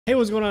Hey,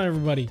 what's going on,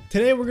 everybody?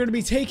 Today we're going to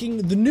be taking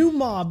the new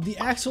mob, the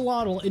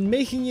Axolotl, and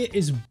making it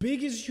as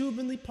big as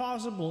humanly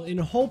possible and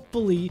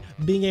hopefully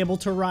being able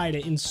to ride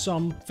it in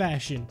some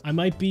fashion. I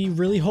might be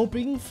really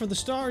hoping for the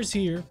stars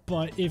here,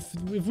 but if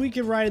we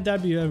can ride it,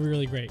 that'd be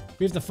really great.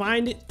 We have to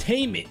find it,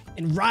 tame it,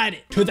 and ride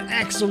it to the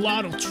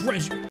Axolotl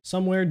treasure.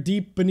 Somewhere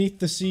deep beneath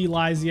the sea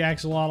lies the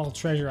Axolotl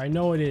treasure. I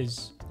know it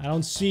is. I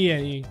don't see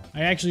any.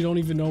 I actually don't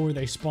even know where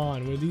they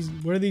spawn. Where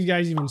do these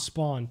guys even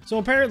spawn? So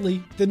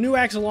apparently, the new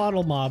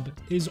Axolotl mob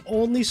is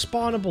only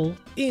spawnable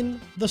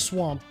in the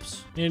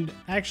swamps. And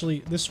actually,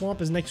 this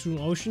swamp is next to an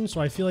ocean, so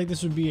I feel like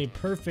this would be a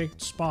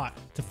perfect spot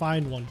to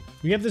find one.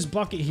 We have this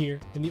bucket here,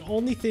 and the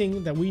only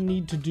thing that we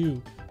need to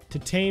do to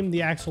tame the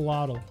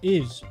Axolotl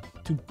is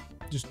to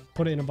just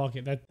put it in a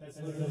bucket. That's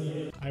literally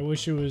it. I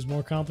wish it was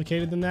more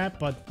complicated than that,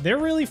 but they're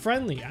really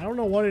friendly. I don't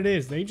know what it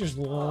is. They just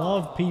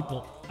love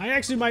people. I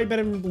actually might have been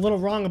a little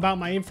wrong about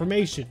my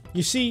information.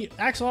 You see,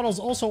 axolotls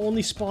also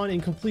only spawn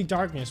in complete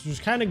darkness, which is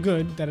kind of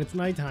good that it's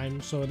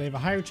nighttime, so they have a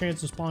higher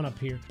chance to spawn up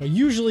here. But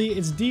usually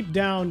it's deep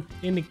down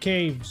in the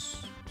caves.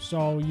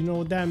 So you know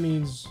what that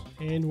means.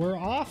 And we're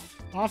off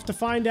to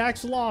find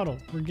Axolotl.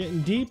 We're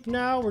getting deep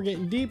now. We're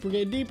getting deep.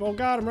 Oh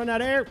God, I'm running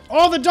out of air.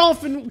 Oh, the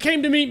dolphin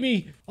came to meet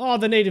me. Oh,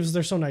 the natives,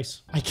 they're so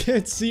nice. I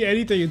can't see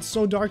anything. It's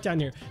so dark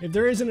down here. If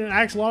there isn't an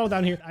Axolotl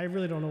down here, I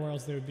really don't know where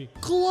else there would be.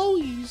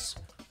 Glowies.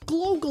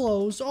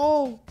 Glows.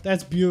 Oh,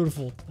 that's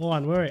beautiful. Hold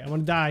on, wait, I'm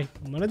gonna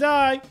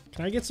die.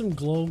 Can I get some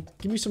glow?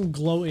 Give me some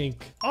glow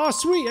ink. Oh,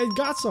 sweet, I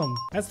got some.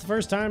 That's the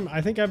first time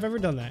I think I've ever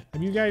done that.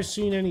 Have you guys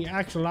seen any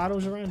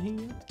axolotls around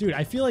here? Dude,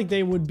 I feel like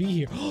they would be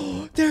here.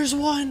 Oh, there's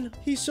one.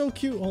 He's so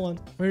cute. Hold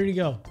on, where did he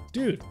go?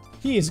 Dude,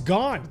 he is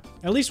gone.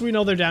 At least we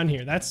know they're down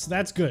here.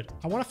 That's good.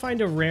 I want to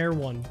find a rare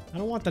one. I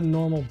don't want the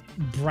normal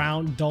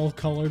brown, dull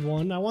colored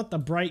one. I want the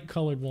bright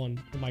colored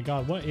one. Oh my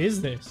God, what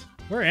is this?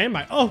 Where am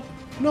I? Oh,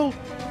 no.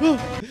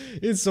 Oh,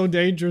 it's so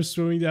dangerous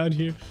swimming down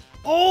here.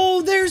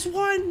 Oh, there's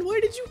one.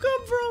 Where did you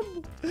come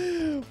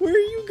from? Where are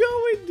you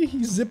going?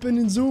 He's zipping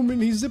and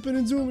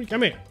zooming.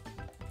 Come here.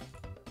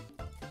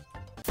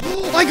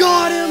 I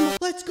got him.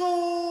 Let's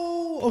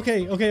go.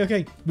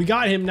 Okay. We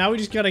got him. Now we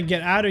just got to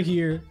get out of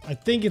here. I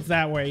think it's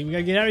that way. We got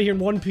to get out of here in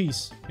one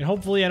piece. And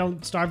hopefully I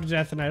don't starve to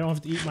death and I don't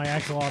have to eat my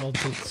axolotl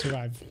to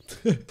survive.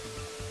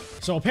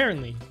 So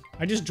apparently,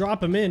 I just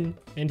drop him in,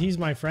 and he's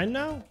my friend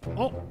now?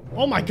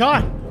 Oh my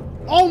God!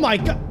 Oh my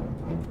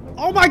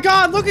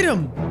God, look at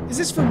him! Is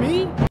this for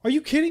me? Are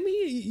you kidding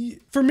me?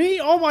 For me?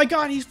 Oh my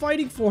God, he's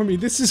fighting for me.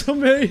 This is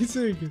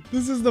amazing.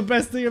 This is the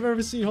best thing I've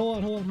ever seen.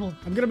 Hold on.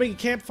 I'm gonna make a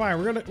campfire.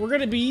 We're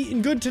gonna be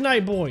eating good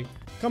tonight, boy.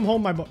 Come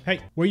home, my boy.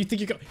 Hey, where you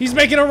think you go? He's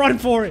making a run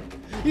for it.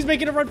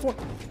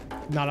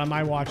 Not on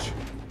my watch.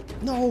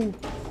 No,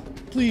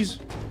 please.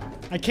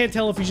 I can't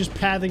tell if he's just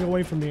pathing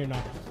away from me or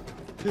not.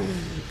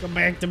 Come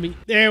back to me.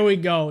 There we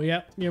go.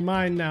 Yep, you're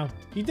mine now.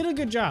 You did a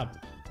good job.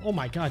 Oh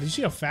my God, did you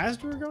see how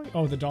fast we were going?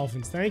 Oh, the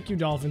dolphins. Thank you,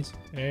 dolphins.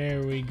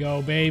 There we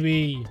go,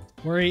 baby.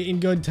 We're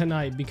eating good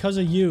tonight because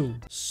of you.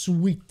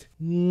 Sweet.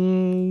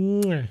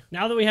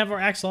 Now that we have our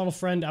axolotl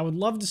friend, I would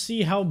love to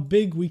see how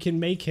big we can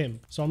make him.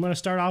 So I'm going to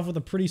start off with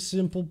a pretty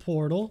simple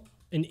portal.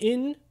 An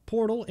in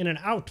portal and an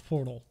out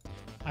portal.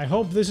 I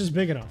hope this is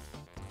big enough.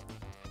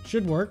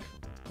 Should work.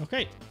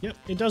 Okay, yep,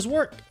 it does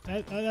work.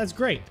 That's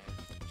great.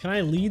 Can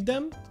I lead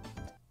them?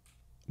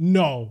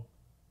 No.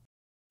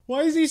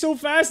 Why is he so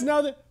fast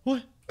now that...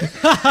 What?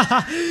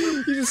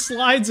 He just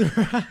slides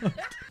around.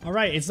 All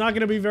right, it's not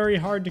going to be very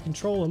hard to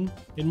control him.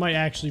 It might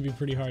actually be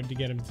pretty hard to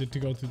get him to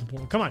go through the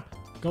portal. Come on.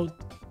 Go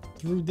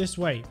through this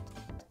way.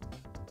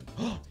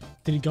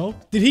 Did he go?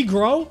 Did he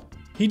grow?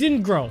 He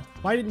didn't grow.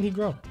 Why didn't he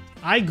grow?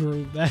 I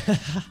grew.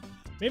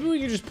 Maybe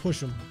we can just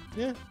push him.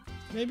 Yeah,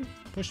 maybe.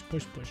 Push.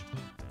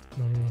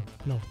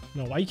 No.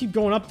 Why you keep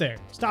going up there?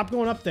 Stop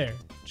going up there.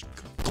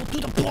 Go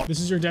through the portal. This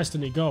is your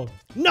destiny. Go.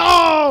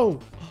 No!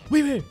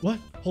 Wait. What?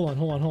 Hold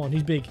on.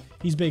 He's big.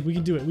 We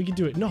can do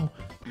it. No.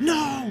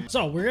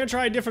 So we're going to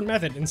try a different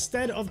method.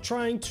 Instead of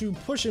trying to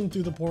push him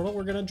through the portal,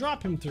 we're going to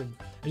drop him through.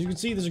 As you can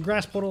see, there's a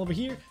grass portal over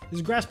here.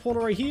 There's a grass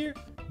portal right here.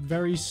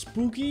 Very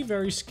spooky,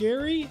 very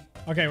scary.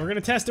 Okay, we're going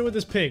to test it with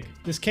this pig.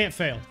 This can't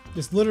fail.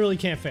 This literally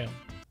can't fail.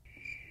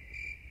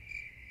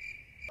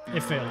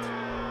 It failed.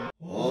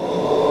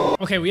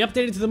 Okay, we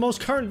updated to the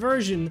most current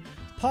version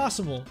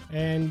possible.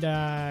 And,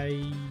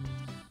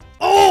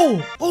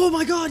 Oh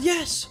my God,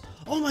 yes!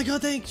 Oh my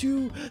God, thank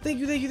you,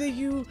 big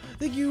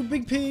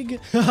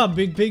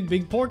pig.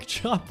 Big pork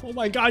chop. Oh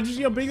my God, did you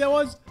see how big that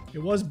was?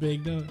 It was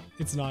big, no,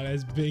 it's not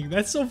as big.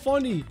 That's so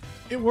funny.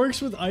 It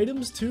works with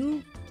items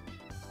too.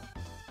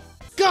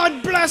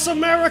 God bless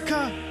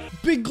America!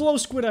 Big glow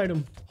squid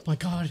item. Oh my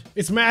God,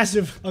 it's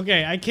massive.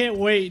 Okay, I can't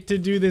wait to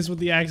do this with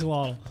the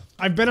axolotl.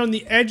 I've been on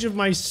the edge of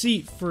my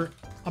seat for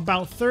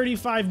about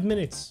 35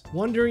 minutes,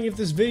 wondering if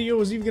this video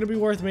was even gonna be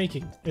worth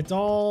making. It's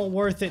all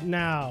worth it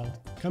now.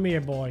 Come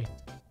here, boy.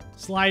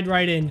 Slide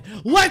right in.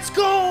 Let's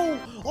go!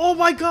 Oh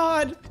my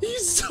God,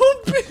 he's so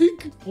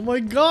big. Oh my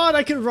God,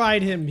 I can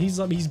ride him.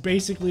 He's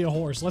basically a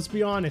horse. Let's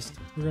be honest.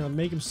 We're gonna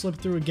make him slip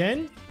through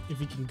again. If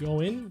he can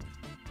go in.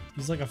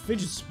 He's like a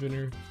fidget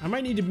spinner. I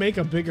might need to make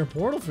a bigger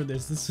portal for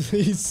this.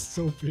 He's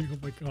so big. Oh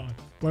my god.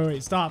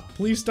 Wait, stop.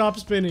 Please stop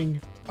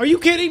spinning. Are you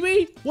kidding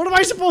me? What am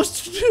I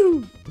supposed to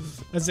do?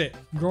 That's it.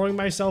 Growing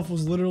myself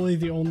was literally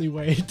the only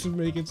way to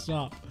make it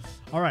stop.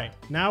 All right,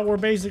 now we're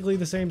basically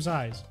the same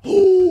size.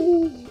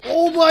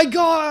 Oh my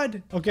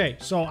god. Okay,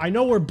 so I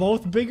know we're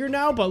both bigger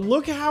now, but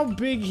look how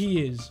big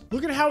he is.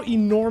 Look at how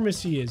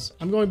enormous he is.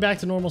 I'm going back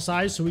to normal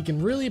size so we can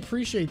really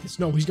appreciate this.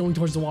 No, he's going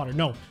towards the water.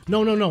 No.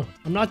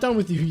 I'm not done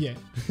with you yet.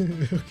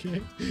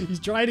 Okay, he's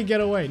trying to get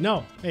away.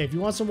 No. Hey, if you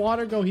want some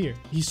water, go here.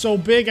 He's so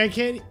big, I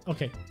can't.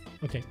 Okay,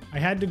 I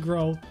had to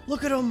grow.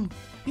 Look at him.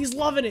 He's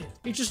loving it.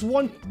 It's just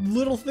one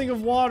little thing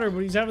of water, but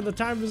he's having the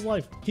time of his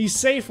life. He's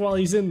safe while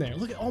he's in there.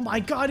 Look at, oh my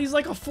god, he's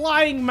like a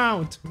flying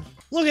mount.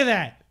 Look at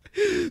that.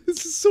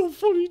 This is so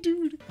funny,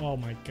 dude. Oh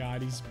my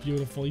god, he's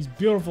beautiful. He's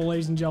beautiful,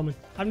 ladies and gentlemen.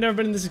 I've never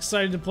been this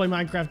excited to play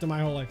Minecraft in my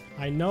whole life.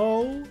 I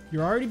know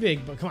you're already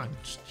big, but come on,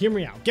 just hear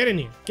me out. Get in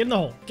here. Get in the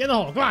hole. Get in the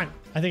hole. Come on.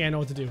 I think I know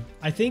what to do.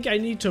 I think I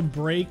need to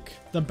break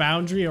the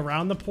boundary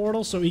around the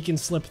portal so he can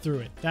slip through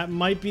it. That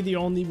might be the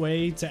only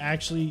way to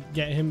actually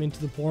get him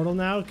into the portal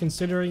now,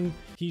 considering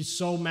he's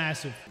so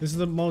massive. This is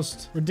the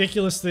most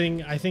ridiculous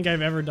thing I think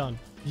I've ever done.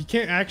 He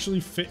can't actually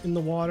fit in the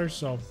water,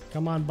 so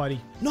come on,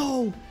 buddy.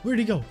 No! Where'd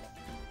he go?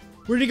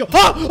 Where'd he go?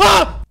 Ah!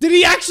 Ah! Did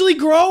he actually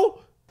grow?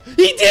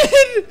 He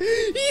did!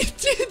 He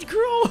did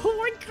grow! Oh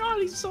my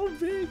god, he's so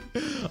big.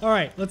 All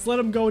right, let's let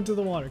him go into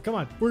the water. Come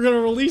on. We're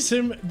gonna release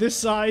him this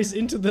size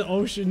into the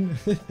ocean.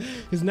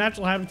 His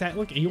natural habitat.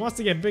 Look, he wants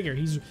to get bigger.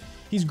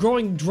 He's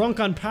growing drunk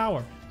on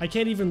power. I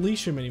can't even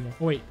leash him anymore.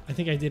 Oh wait, I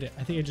think I did it.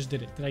 I think I just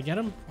did it. Did I get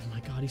him? Oh my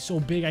god, he's so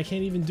big. I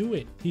can't even do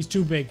it. He's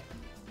too big.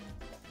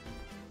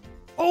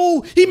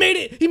 Oh, he made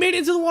it! He made it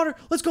into the water!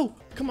 Let's go!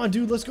 Come on,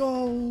 dude, let's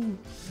go!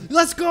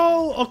 Let's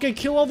go! Okay,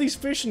 kill all these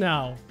fish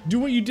now. Do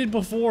what you did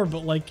before,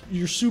 but like,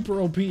 you're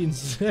super OP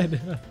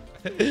instead.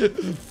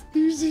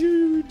 He's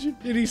huge!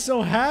 And he's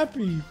so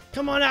happy.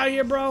 Come on out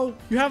here, bro!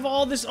 You have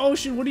all this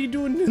ocean, what are you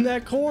doing in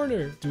that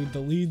corner? Dude, the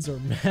leads are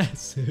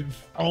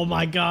massive. Oh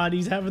my god,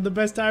 he's having the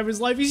best time of his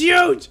life. He's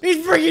huge!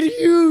 He's freaking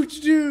huge,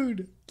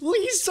 dude! Look,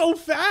 he's so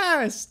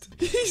fast!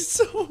 He's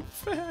so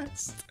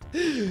fast!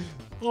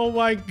 Oh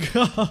my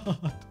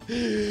god.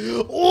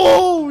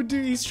 Oh,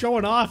 dude, he's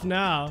showing off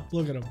now.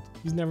 Look at him.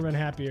 He's never been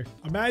happier.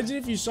 Imagine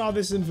if you saw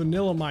this in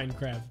vanilla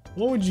Minecraft.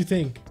 What would you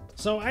think?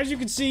 So as you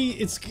can see,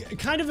 it's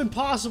kind of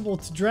impossible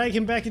to drag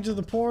him back into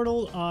the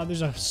portal.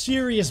 There's a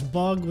serious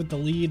bug with the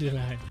lead, and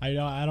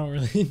I don't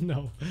really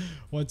know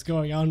what's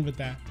going on with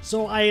that.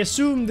 So I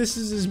assume this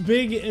is as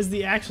big as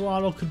the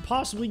axolotl could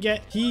possibly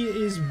get. He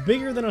is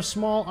bigger than a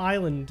small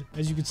island,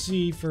 as you can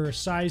see. For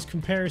size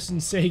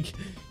comparison's sake,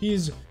 he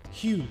is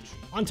huge.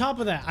 On top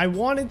of that, I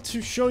wanted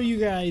to show you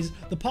guys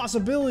the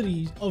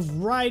possibilities of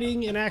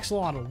riding an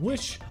axolotl,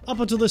 which up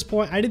until this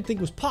point I didn't think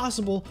was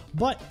possible.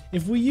 But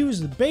if we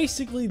use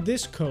basically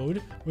this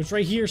code, which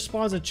right here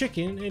spawns a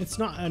chicken, and it's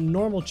not a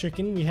normal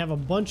chicken, we have a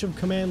bunch of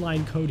command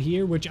line code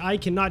here, which I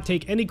cannot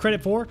take any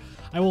credit for.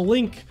 I will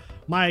link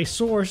my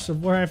source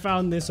of where I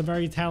found this, a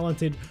very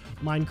talented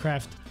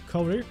Minecraft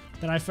coder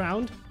that I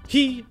found.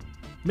 He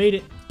made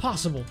it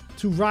possible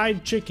to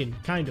ride chicken,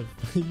 kind of.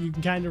 You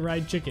can kind of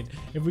ride chicken.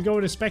 If we go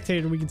into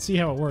spectator, we can see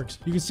how it works.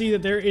 You can see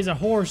that there is a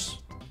horse,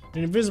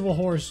 an invisible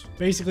horse,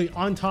 basically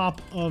on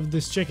top of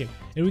this chicken.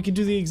 And we can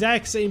do the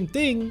exact same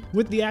thing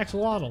with the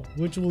axolotl,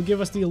 which will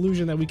give us the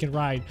illusion that we can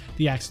ride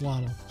the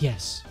axolotl.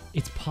 Yes,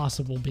 it's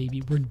possible,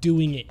 baby. We're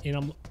doing it,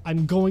 and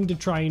I'm going to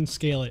try and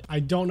scale it. I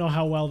don't know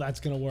how well that's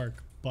gonna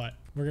work, but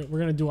we're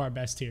gonna do our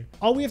best here.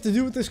 All we have to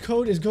do with this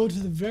code is go to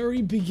the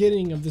very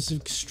beginning of this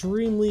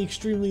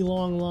extremely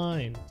long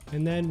line,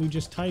 and then we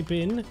just type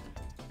in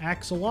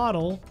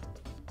axolotl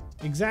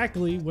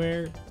exactly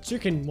where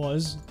chicken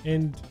was,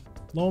 and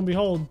lo and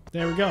behold,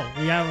 there we go.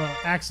 We have an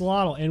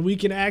axolotl, and we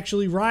can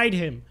actually ride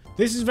him.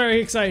 This is very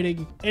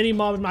exciting. Any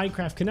mob in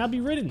Minecraft can now be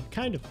ridden,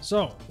 kind of.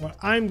 So what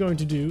I'm going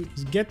to do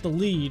is get the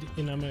lead,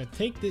 and I'm going to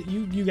take the,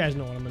 you guys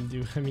know what I'm going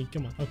to do. I mean,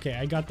 come on. Okay,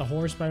 I got the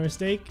horse by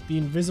mistake. The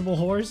invisible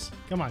horse.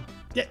 Come on.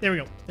 Yeah, there we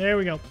go. There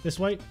we go. This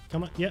way.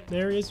 Come on. Yep,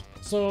 there he is.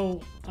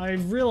 So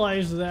I've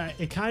realized that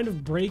it kind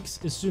of breaks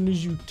as soon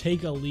as you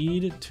take a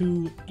lead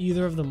to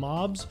either of the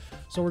mobs.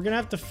 So we're going to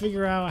have to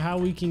figure out how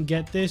we can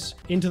get this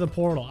into the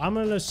portal. I'm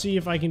going to see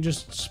if I can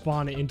just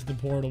spawn it into the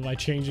portal by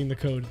changing the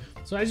code.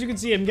 So as you can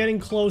see, I'm getting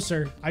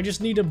closer. I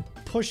just need to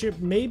push it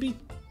maybe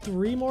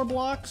 3 more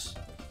blocks,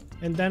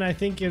 and then I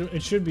think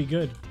it should be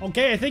good.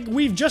 Okay, I think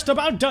we've just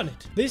about done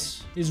it.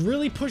 This is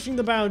really pushing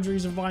the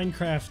boundaries of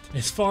Minecraft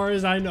as far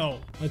as I know.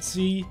 Let's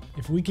see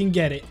if we can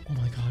get it. Oh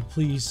my god,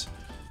 please.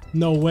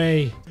 No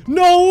way.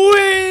 No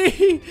way!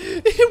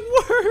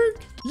 It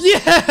worked!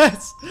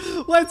 Yes!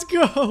 Let's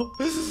go!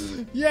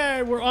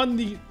 Yeah, we're on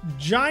the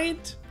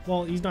giant...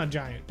 Well, he's not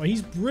giant, but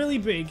he's really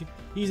big.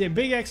 He's a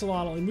big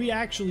axolotl, and we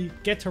actually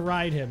get to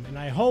ride him. And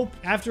I hope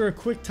after a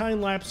quick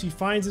time lapse, he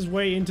finds his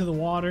way into the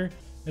water.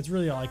 That's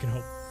really all I can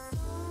hope.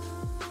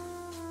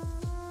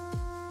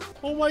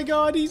 Oh my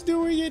god, he's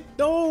doing it.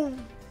 No.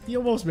 You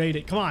almost made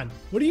it. Come on.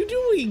 What are you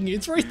doing?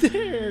 It's right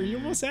there. You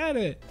almost had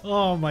it.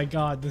 Oh my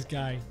god, this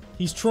guy.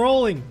 He's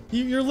trolling.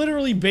 You're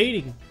literally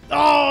baiting.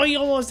 Oh, he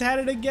almost had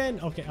it again.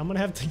 Okay, I'm gonna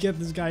have to get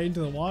this guy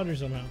into the water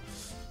somehow.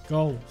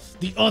 Go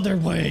the other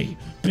way,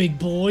 big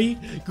boy.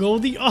 Go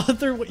the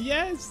other way.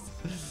 Yes.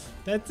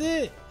 That's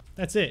it.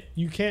 That's it.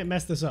 You can't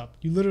mess this up.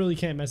 You literally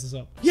can't mess this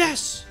up.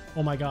 Yes!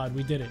 Oh my god,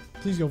 we did it.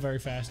 Please go very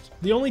fast.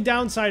 The only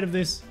downside of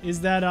this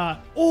is that,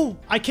 oh,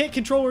 I can't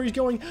control where he's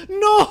going.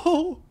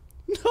 No!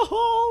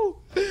 No!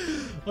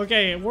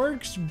 Okay, it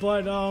works,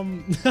 but,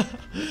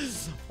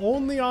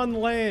 only on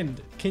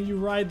land can you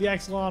ride the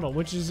axolotl,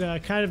 which is,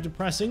 kind of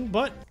depressing,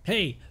 but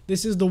hey,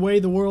 this is the way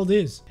the world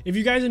is. If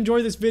you guys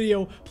enjoy this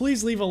video,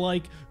 please leave a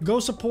like. Go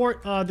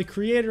support, the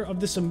creator of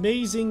this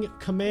amazing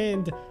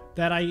command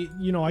that I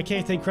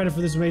can't take credit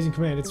for this amazing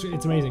command.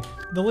 It's amazing.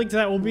 The link to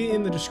that will be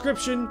in the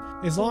description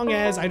as long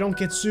as I don't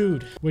get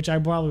sued, which I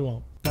probably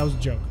won't. That was a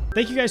joke.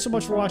 Thank you guys so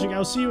much for watching.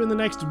 I'll see you in the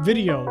next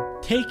video.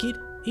 Take it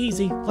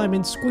easy,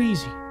 lemon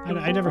squeezy.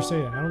 I never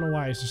say that. I don't know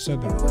why I just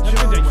said that.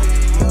 Have a good day.